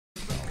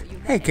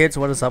Hey kids,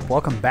 what is up?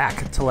 Welcome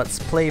back to Let's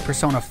Play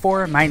Persona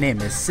 4. My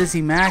name is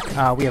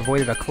Cizzymac. We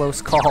avoided a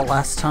close call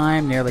last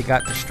time, nearly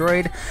got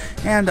destroyed,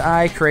 and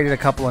I created a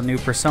couple of new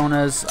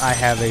personas. I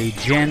have a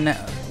Jin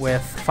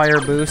with Fire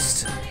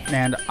Boost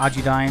and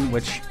Ajidine,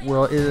 which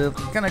is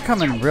going to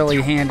come in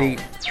really handy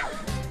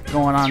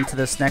going on to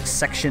this next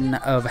section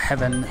of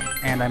heaven,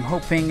 and I'm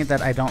hoping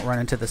that I don't run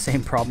into the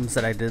same problems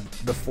that I did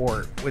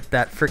before with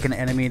that freaking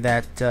enemy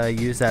that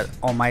used that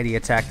almighty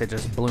attack that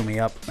just blew me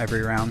up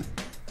every round.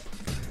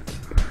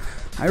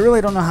 I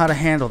really don't know how to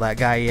handle that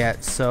guy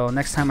yet, so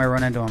next time I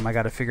run into him I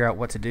gotta figure out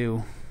what to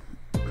do.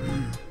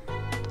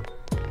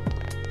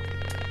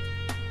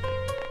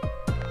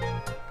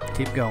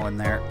 Keep going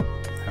there.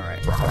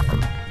 Alright.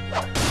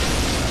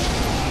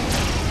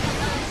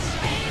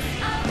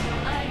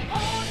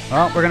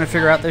 Well, we're gonna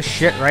figure out this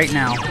shit right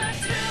now.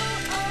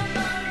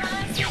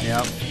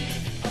 Yep.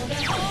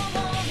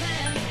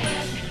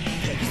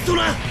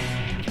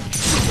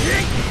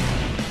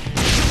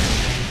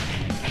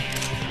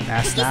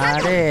 That's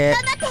not it.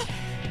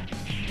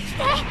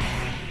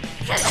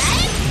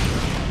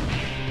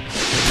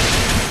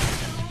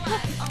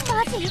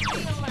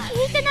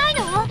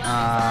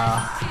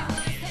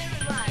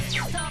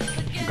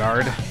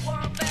 Guard.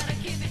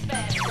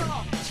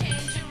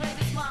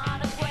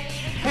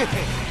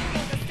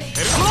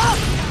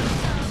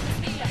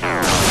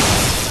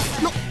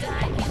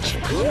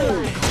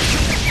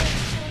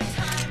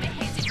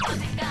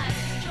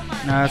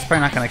 No, that's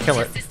probably not gonna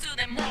kill it.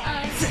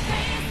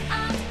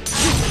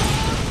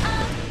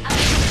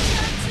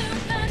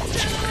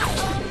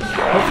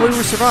 Hopefully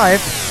we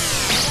survive.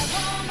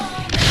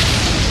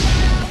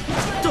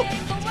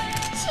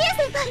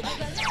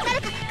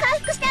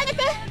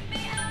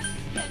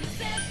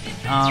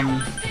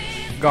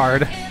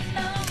 Guard.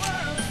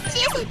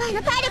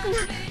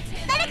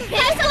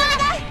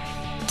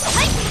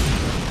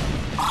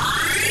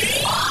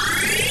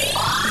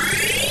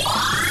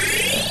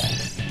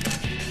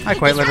 I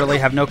quite literally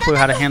have no clue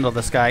how to handle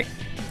this guy.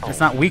 It's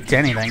not weak to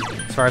anything,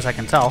 as far as I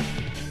can tell.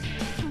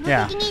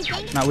 Yeah,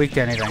 not weak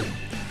to anything.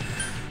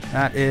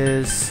 That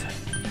is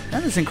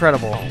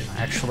incredible,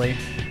 actually.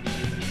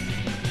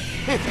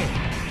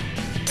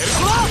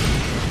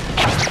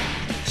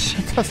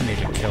 It doesn't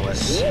even kill it.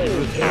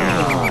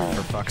 Oh,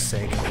 for fuck's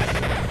sake.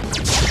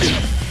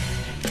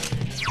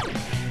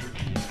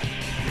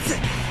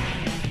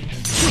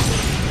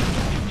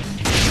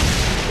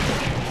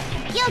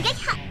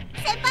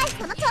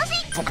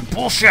 Fucking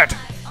bullshit!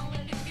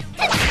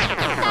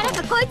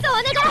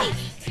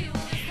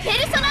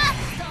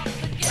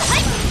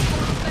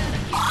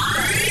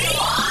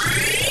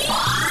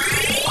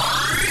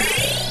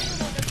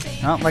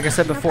 Well, like I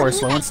said before,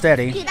 slow and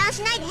steady.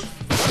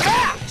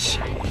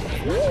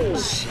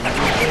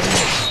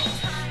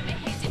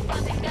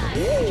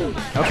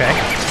 Okay,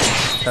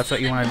 that's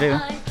what you want to do.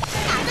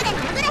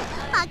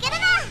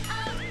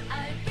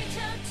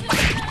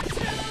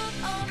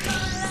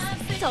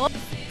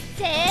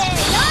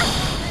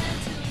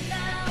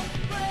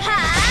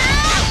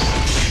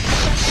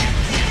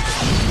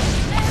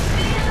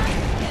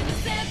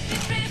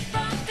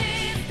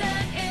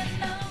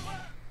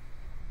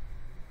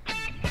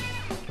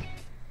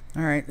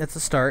 Alright, that's a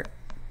start.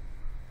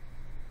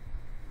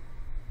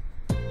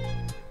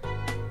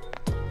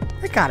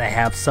 I gotta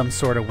have some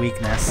sort of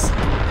weakness.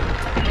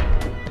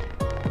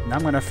 And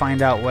I'm gonna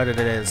find out what it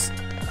is.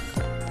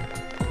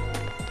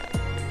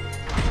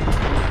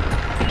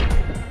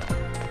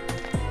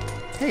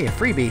 Hey, a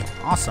freebie.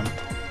 Awesome.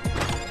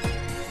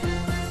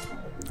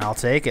 I'll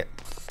take it.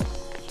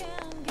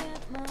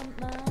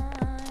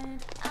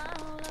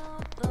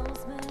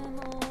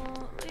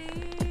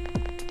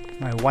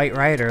 My White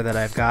Rider that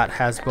I've got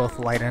has both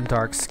light and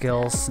dark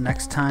skills.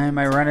 Next time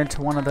I run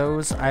into one of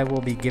those, I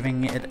will be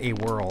giving it a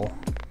whirl.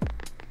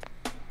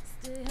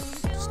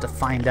 Just to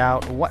find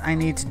out what I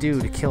need to do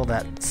to kill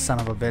that son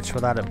of a bitch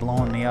without it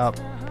blowing me up.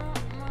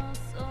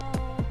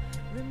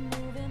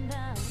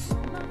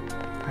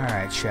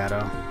 Alright,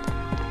 Shadow.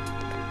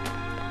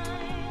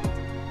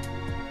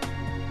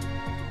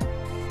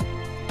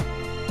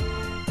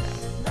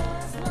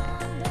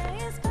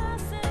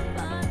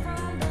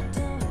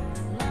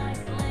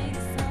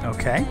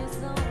 Okay.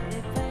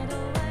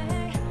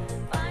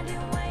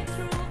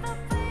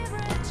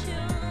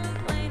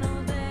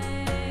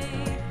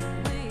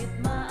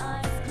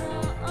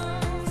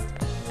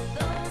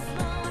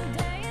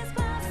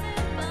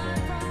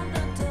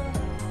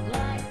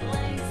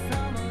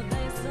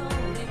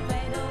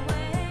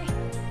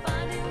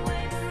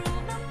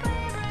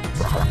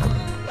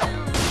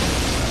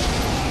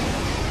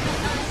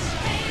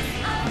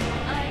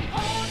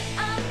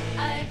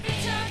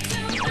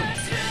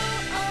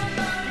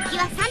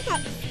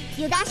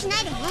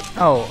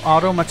 Oh,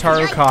 Auto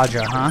Mataru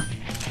Kaja, huh?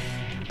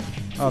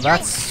 Oh,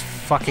 that's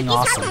fucking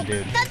awesome,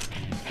 dude.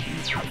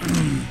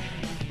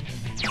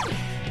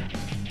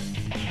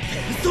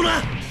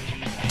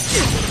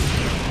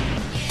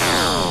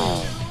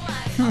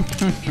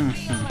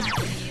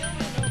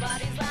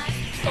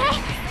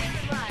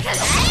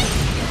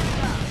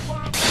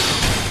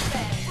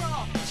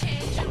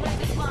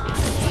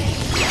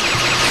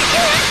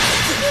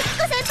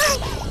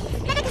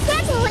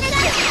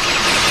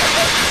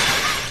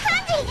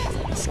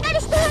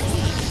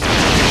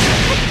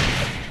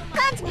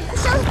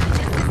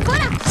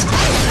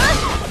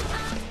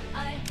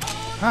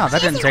 Oh,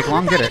 that didn't take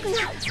long, did it?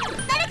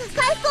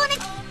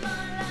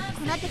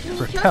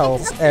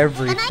 Repels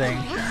everything.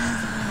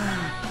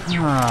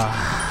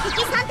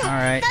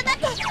 Alright.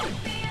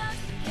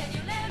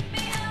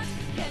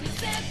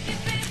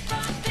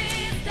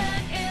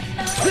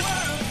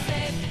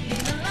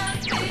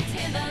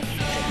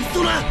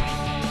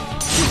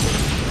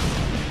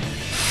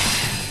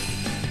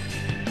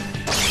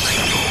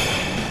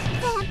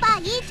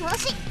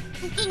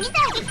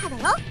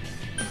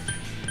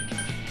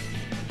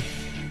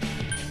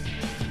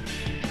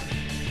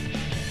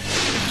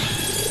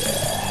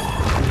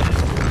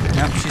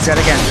 Yep, she's dead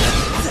again.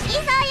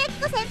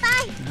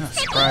 Oh,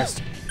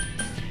 surprised.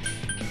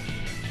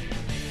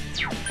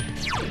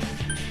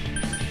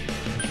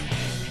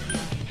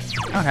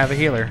 I don't have a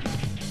healer.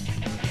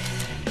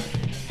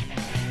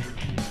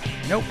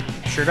 Nope,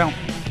 sure don't.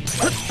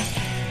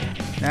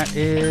 That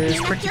is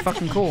pretty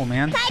fucking cool,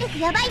 man.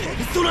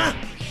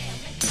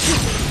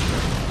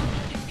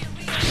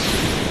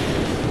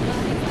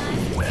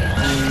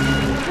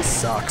 This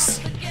sucks.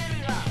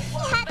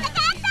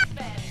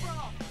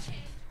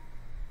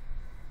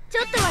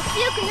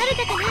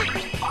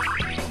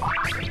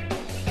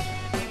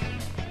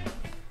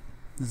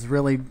 This is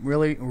really,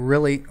 really,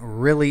 really,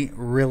 really,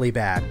 really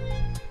bad.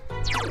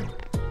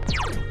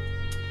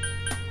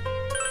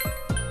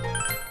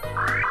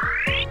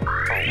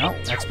 Well,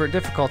 expert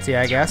difficulty,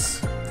 I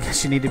guess.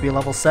 Guess you need to be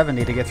level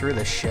 70 to get through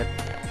this shit.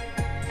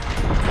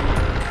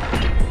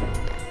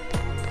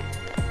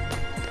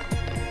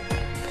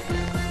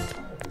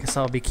 Guess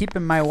I'll be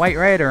keeping my White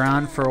Rider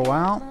on for a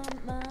while.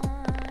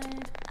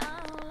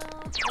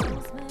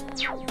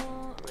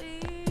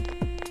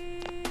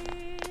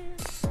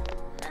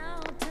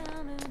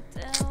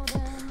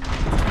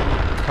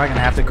 Probably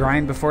gonna have to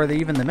grind before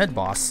even the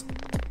mid-boss,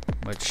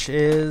 which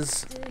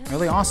is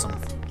really awesome.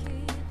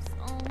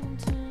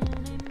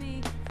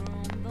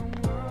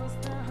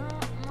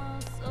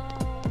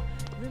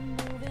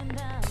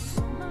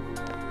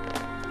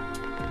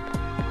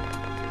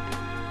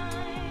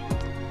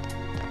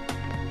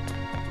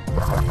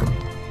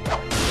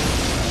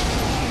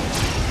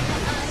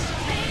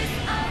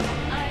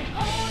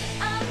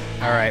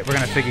 Alright, we're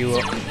gonna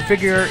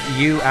figure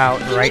you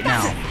out right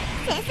now.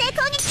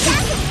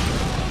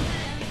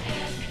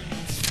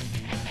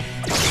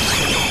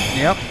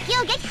 Yep.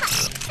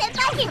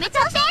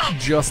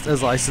 Just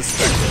as I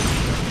suspected.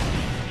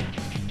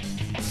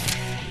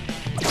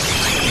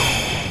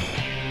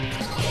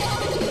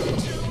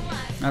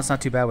 That's not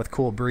too bad with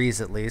Cool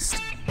Breeze, at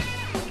least.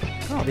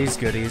 Oh, these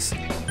goodies.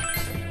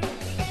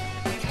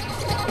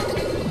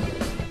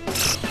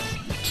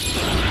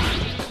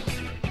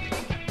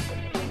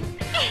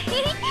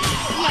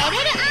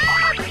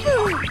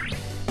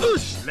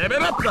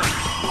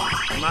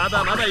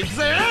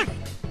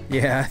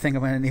 Yeah, I think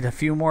I'm gonna need a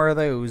few more of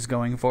those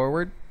going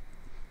forward.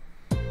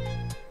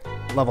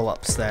 Level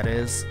ups, that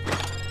is.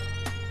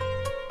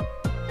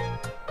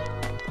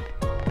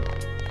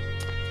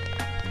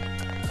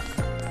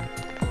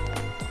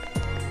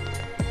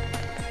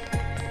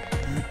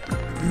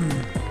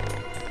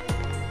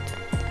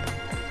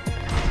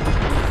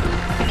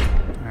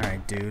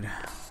 Alright, dude.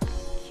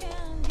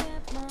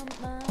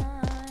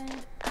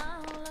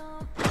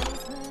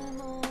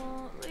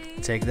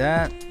 Take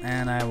that,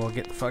 and I will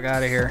get the fuck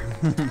out of here.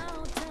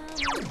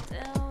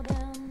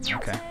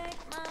 Okay.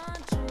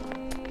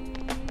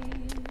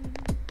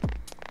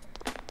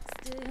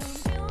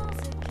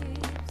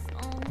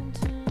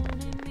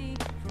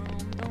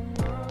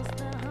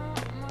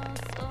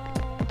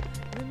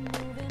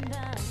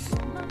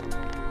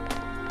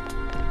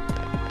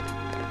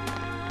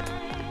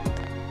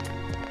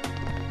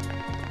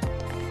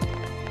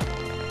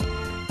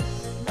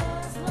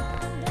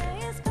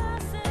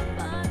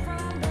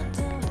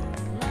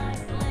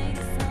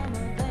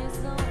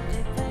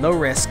 Low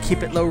risk.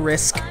 Keep it low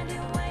risk.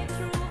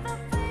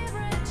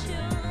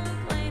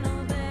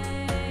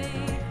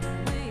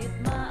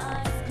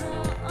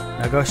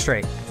 Now go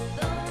straight.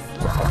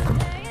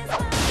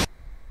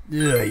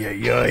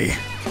 Yay.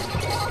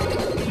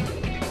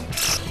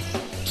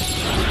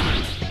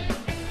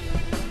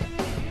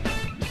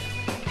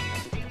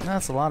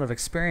 That's a lot of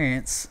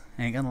experience,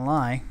 ain't gonna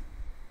lie.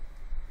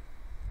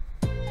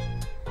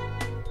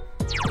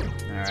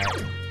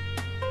 Alright.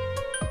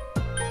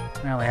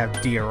 I only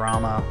have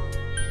diorama.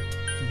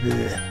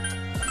 Blech.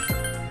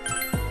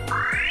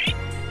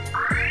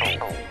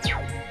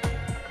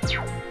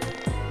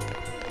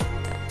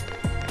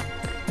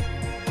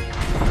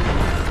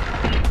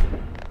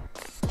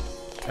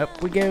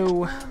 Up we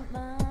go.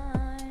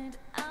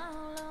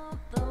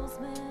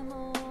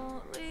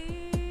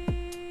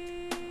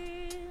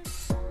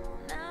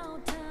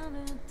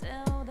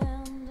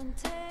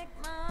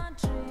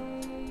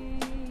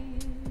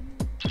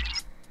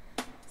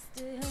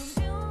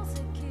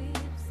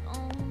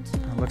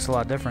 Looks a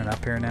lot different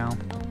up here now.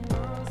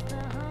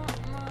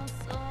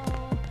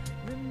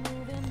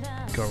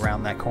 Go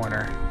around that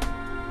corner.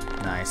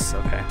 Nice,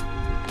 okay.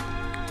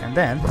 And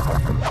then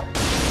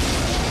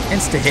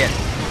insta hit.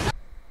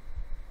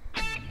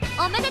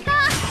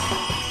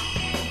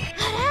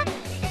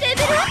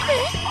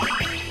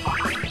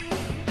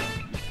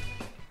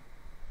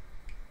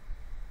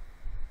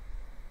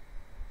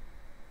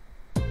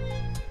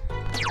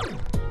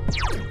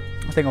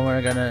 I think what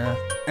we're gonna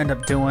end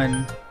up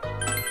doing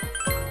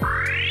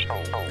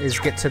is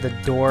get to the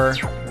door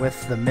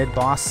with the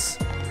mid-boss,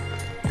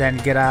 then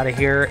get out of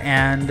here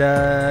and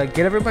get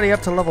everybody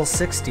up to level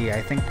 60. I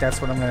think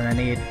that's what I'm gonna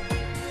need.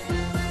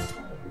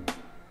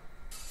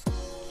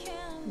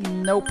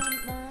 Nope.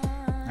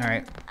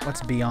 Alright,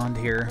 what's beyond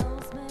here?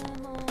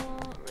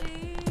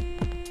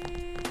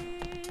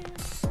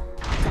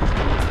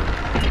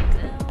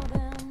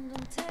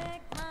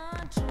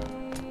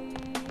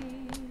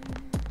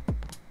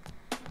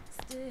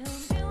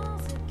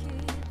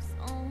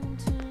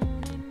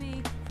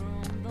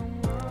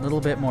 A little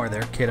bit more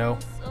there, kiddo.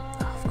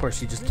 Of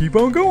course, you just keep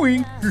on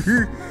going.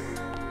 Oh,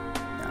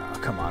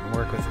 come on,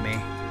 work with me.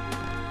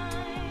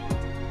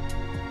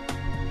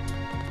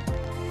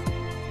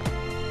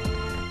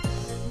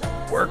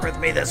 Work with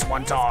me this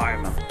one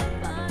time.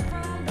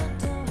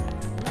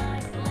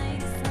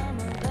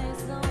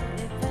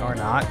 Or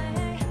not.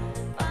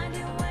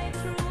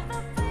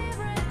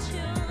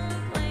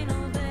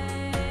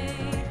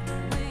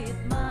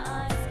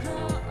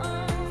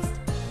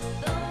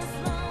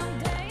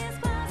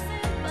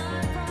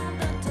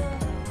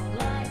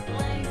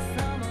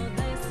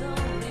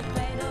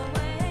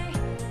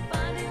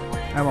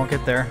 I won't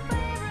get there.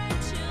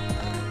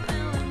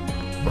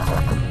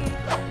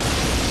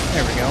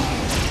 There we go.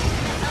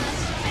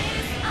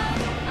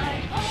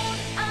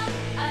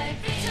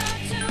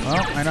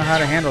 Well, I know how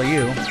to handle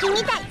you.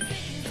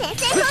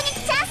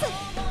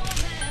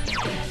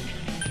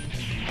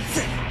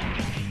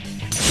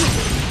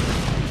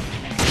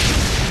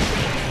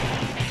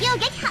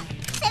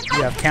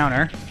 You have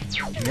counter.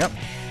 Yep.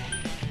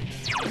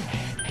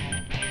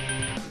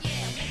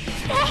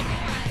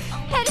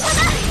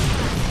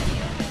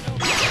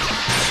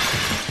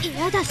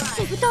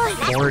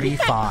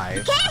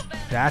 $45.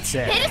 That's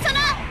it.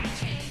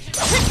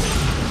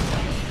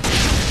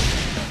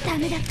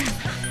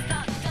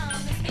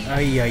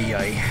 Ay ay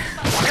ay.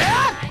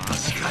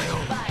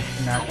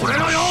 Not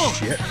doing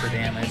shit for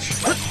damage.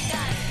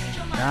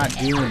 Not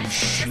doing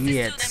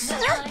shit.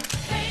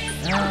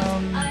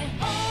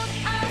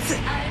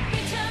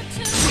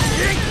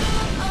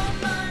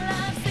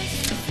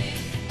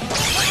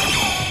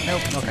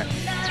 Nope. Okay.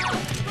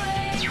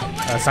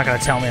 It's not gonna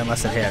tell me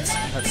unless it hits.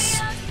 That's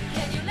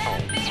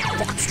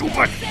fucking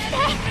stupid.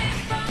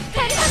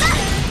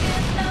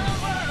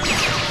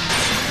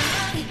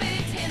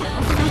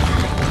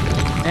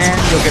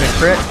 And you'll get a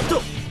crit.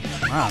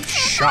 Wow, I'm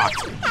shocked.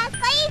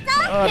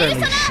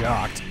 Utterly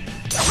shocked.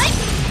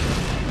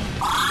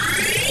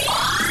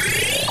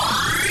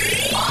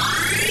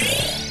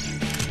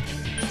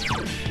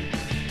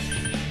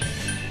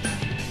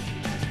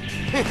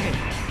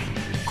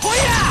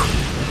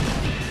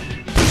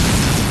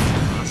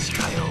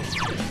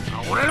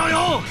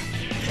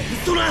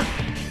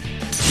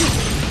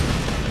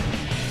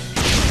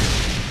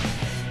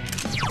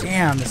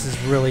 Damn, this is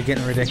really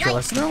getting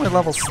ridiculous. They're only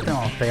level...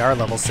 No, they are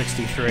level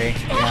 63.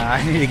 Yeah,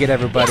 I need to get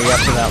everybody up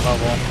to that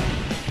level.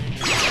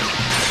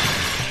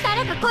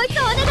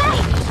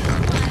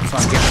 So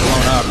I'm getting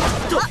blown up.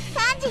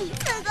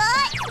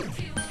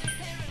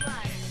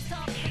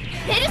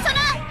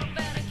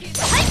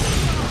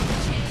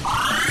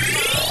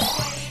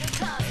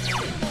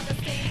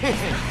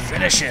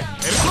 Finish it.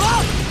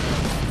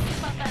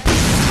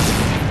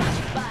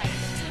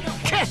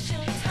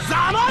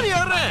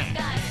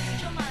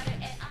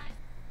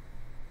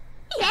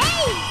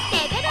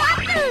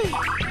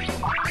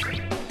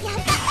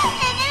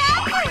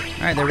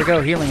 Alright, there we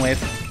go, healing wave.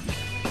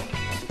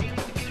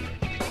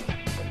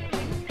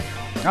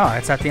 Oh,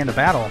 it's at the end of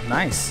battle.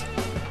 Nice.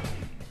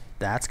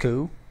 That's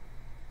cool.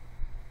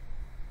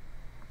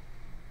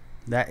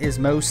 That is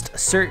most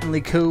certainly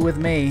cool with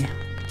me.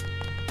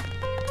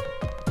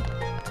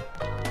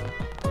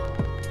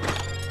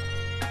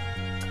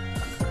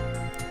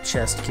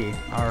 Chest key.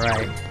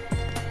 Alright.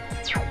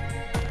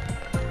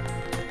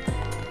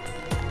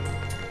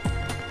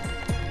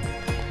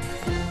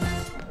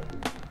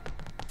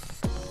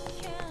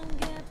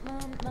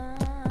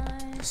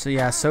 So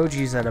yeah,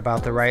 Soji's at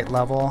about the right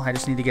level. I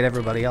just need to get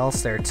everybody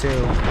else there too.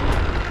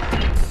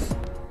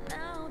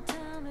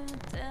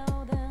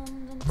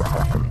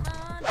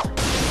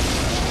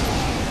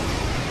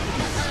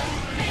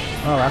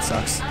 Oh, that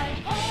sucks.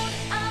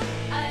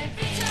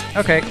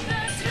 Okay.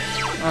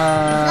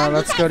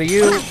 Let's go to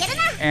you,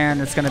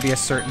 and it's gonna be a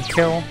certain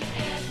kill.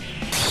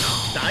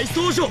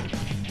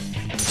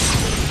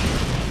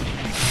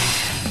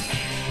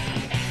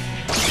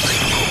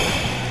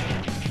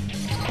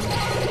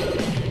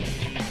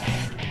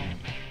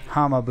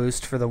 Hama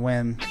boost for the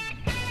win.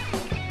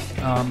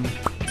 Oh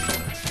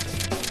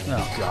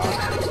god.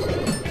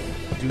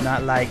 Do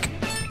not like.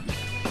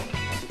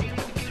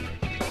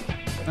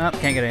 Oh,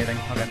 can't get anything.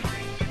 Okay.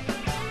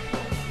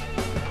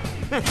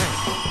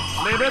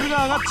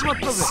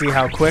 See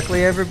how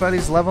quickly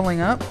everybody's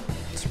leveling up?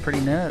 It's pretty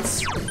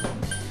nuts.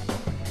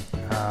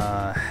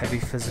 Heavy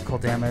physical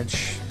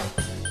damage.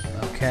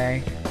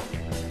 Okay.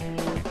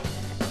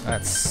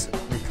 Let's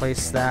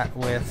replace that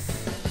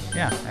with...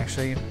 Yeah,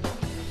 actually...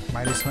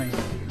 Mighty swing.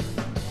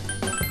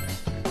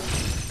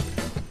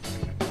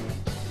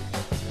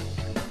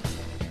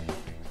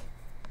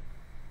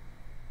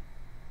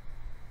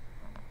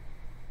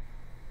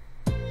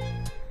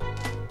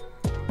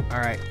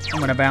 Alright, I'm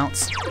gonna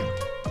bounce.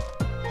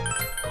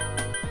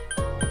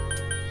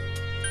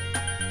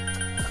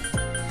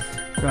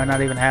 Do I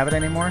not even have it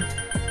anymore? Do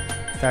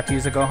I have to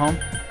use a go home?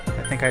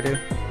 I think I do.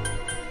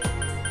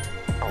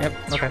 Yep,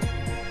 okay.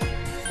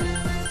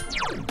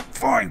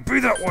 Fine, be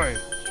that way!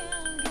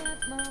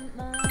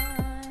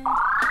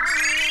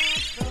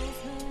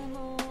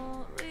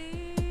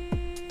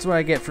 That's what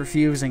I get for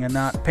fusing and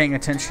not paying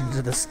attention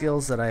to the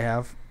skills that I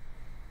have.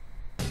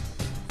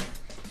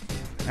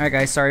 Alright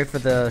guys, sorry for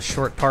the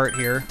short part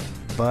here,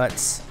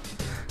 but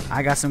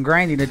I got some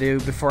grinding to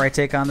do before I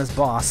take on this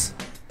boss.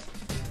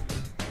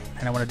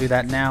 And I want to do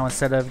that now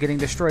instead of getting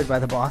destroyed by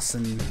the boss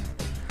and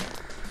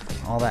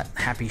all that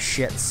happy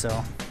shit,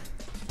 so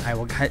I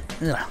will can't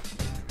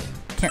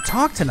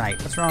talk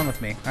tonight. What's wrong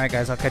with me? Alright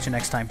guys, I'll catch you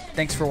next time.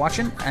 Thanks for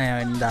watching,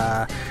 and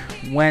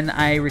when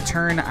I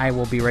return, I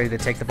will be ready to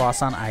take the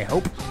boss on, I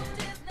hope.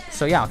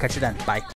 So yeah, I'll catch you then. Bye.